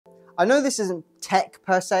I know this isn't tech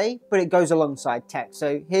per se, but it goes alongside tech,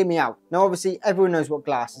 so hear me out. Now obviously everyone knows what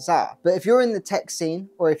glasses are, but if you're in the tech scene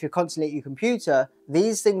or if you're constantly at your computer,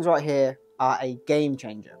 these things right here are a game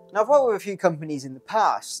changer. Now I've worked with a few companies in the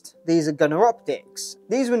past. These are Gunnar Optics.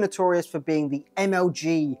 These were notorious for being the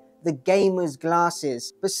MLG, the gamer's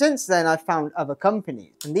glasses, but since then I've found other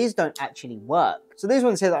companies and these don't actually work. So these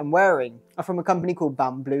ones here that I'm wearing are from a company called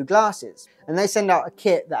Bamboo Glasses, and they send out a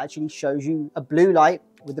kit that actually shows you a blue light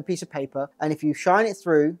with a piece of paper, and if you shine it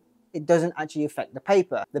through, it doesn't actually affect the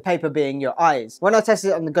paper being your eyes. When I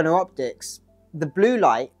tested it on the Gunnar Optics, the blue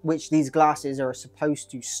light, which these glasses are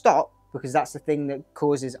supposed to stop, because that's the thing that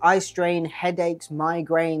causes eye strain, headaches,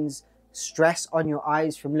 migraines, stress on your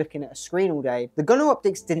eyes from looking at a screen all day, the Gunnar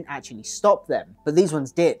Optics didn't actually stop them, but these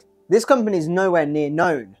ones did. This company is nowhere near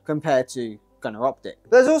known compared to Gunnar Optics.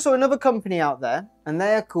 There's also another company out there, and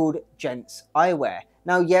they are called Gents Eyewear.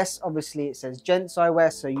 Now, yes, obviously it says Gents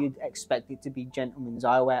Eyewear, so you'd expect it to be gentlemen's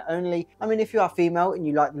eyewear only. I mean, if you are female and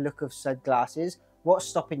you like the look of said glasses, what's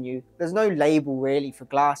stopping you? There's no label really for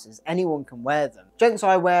glasses. Anyone can wear them. Gents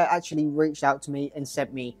Eyewear actually reached out to me and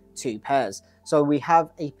sent me 2 pairs. So we have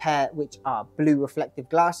a pair which are blue reflective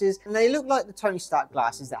glasses, and they look like the Tony Stark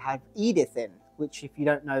glasses that have Edith in, which if you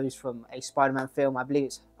don't know is from a Spider-Man film. I believe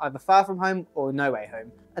it's either Far From Home or No Way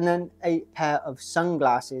Home. And then a pair of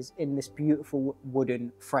sunglasses in this beautiful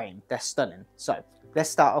wooden frame. They're stunning. So let's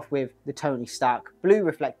start off with the Tony Stark blue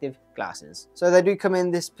reflective glasses. So they do come in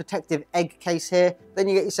this protective egg case here. Then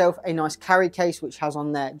you get yourself a nice carry case which has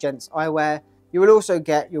on there Gents Eyewear. You will also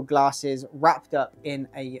get your glasses wrapped up in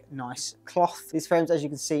a nice cloth. These frames, as you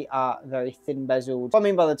can see, are very thin bezeled. What I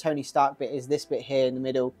mean by the Tony Stark bit is this bit here in the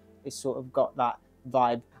middle. It's sort of got that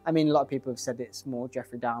vibe. I mean, a lot of people have said it's more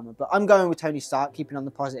Jeffrey Dahmer, but I'm going with Tony Stark, keeping on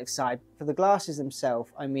the positive side. For the glasses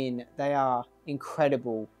themselves, I mean, they are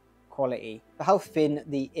incredible quality. For how thin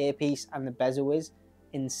the earpiece and the bezel is,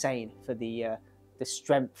 insane for the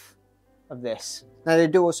strength of this. Now they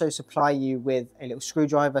do also supply you with a little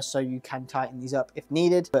screwdriver so you can tighten these up if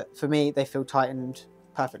needed, but for me they feel tightened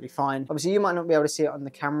perfectly fine. Obviously you might not be able to see it on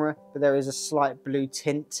the camera, but there is a slight blue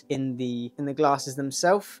tint in the glasses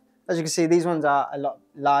themselves. As you can see, these ones are a lot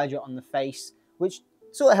larger on the face, which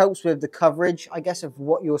sort of helps with the coverage, I guess, of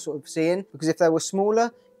what you're sort of seeing, because if they were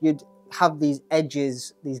smaller, you'd have these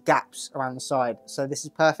edges, these gaps around the side. So this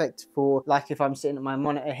is perfect for, like, if I'm sitting at my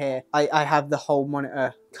monitor here, I have the whole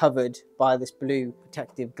monitor covered by this blue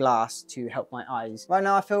protective glass to help my eyes. Right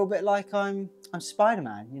now I feel a bit like I'm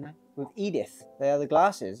Spider-Man, you know, with Edith. They are the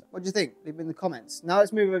glasses. What do you think? Leave it in the comments. Now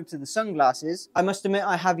let's move over to the sunglasses. I must admit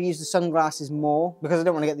I have used the sunglasses more because I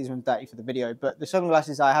don't want to get these ones dirty for the video, but the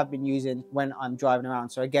sunglasses I have been using when I'm driving around.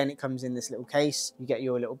 So again, it comes in this little case. You get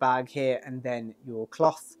your little bag here and then your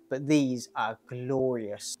cloth, but these are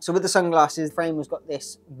glorious. So with the sunglasses, the frame has got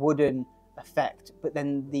this wooden effect, but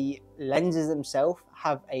then the lenses themselves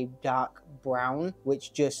have a dark brown,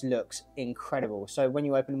 which just looks incredible. So when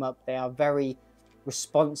you open them up, they are very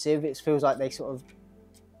responsive. It feels like they sort of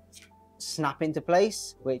snap into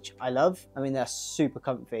place, which I love. I mean, they're super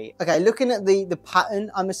comfy. Okay, looking at the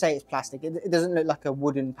pattern, I'm gonna say it's plastic. It doesn't look like a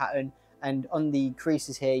wooden pattern, and on the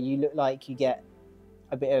creases here, you look like you get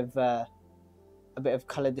a bit of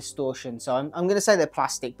color distortion. So I'm gonna say they're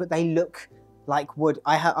plastic, but they look like wood.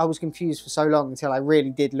 I was confused for so long until I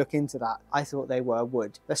really did look into that. I thought they were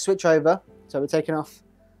wood. Let's switch over. So we're taking off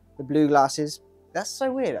the blue glasses. That's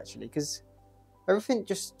so weird actually, because everything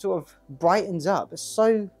just sort of brightens up. It's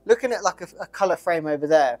so, looking at like a color frame over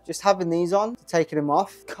there, just having these on, taking them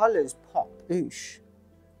off, colors pop. Oosh.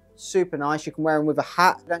 Super nice. You can wear them with a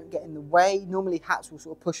hat, don't get in the way. Normally hats will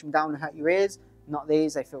sort of push them down and hurt your ears. Not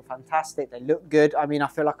these. They feel fantastic. They look good. I mean, I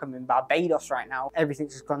feel like I'm in Barbados right now.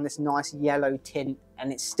 Everything's just got this nice yellow tint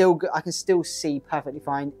and it's still good. I can still see perfectly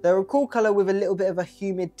fine. They're a cool color with a little bit of a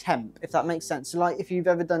humid temp, if that makes sense. So like if you've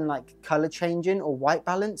ever done like color changing or white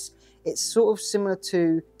balance, it's sort of similar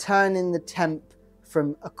to turning the temp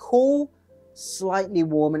from a cool, slightly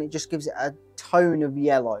warm, and it just gives it a tone of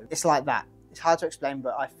yellow. It's like that. It's hard to explain,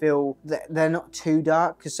 but I feel that they're not too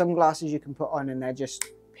dark, because some glasses you can put on and they're just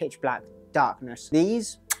pitch black darkness.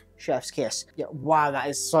 These, chef's kiss. Yeah, wow, that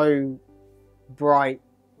is so bright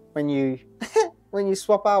when you when you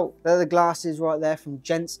swap out. They're the glasses right there from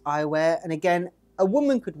Gents Eyewear, and again, a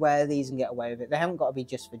woman could wear these and get away with it. They haven't got to be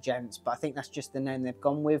just for gents, but I think that's just the name they've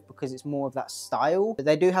gone with because it's more of that style. But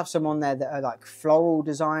they do have some on there that are like floral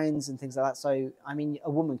designs and things like that. So, I mean,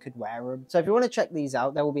 a woman could wear them. So if you want to check these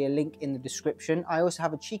out, there will be a link in the description. I also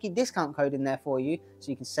have a cheeky discount code in there for you,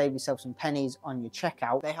 so you can save yourself some pennies on your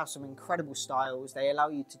checkout. They have some incredible styles. They allow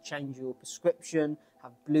you to change your prescription,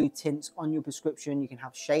 have blue tints on your prescription. You can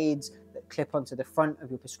have shades that clip onto the front of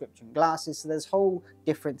your prescription glasses. So there's whole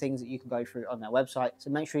different things that you can go through on their website. So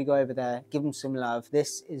make sure you go over there, give them some love.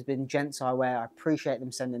 This has been Gents Eyewear. I appreciate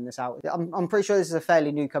them sending this out. I'm pretty sure this is a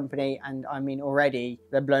fairly new company, and I mean, already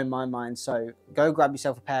they're blowing my mind. So go grab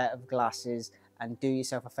yourself a pair of glasses and do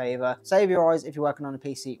yourself a favor. Save your eyes if you're working on a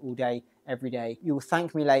PC all day, every day. You will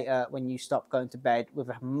thank me later when you stop going to bed with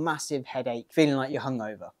a massive headache, feeling like you're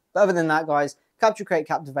hungover. But other than that, guys, capture, create,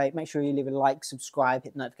 captivate. Make sure you leave a like, subscribe,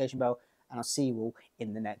 hit the notification bell, and I'll see you all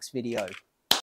in the next video.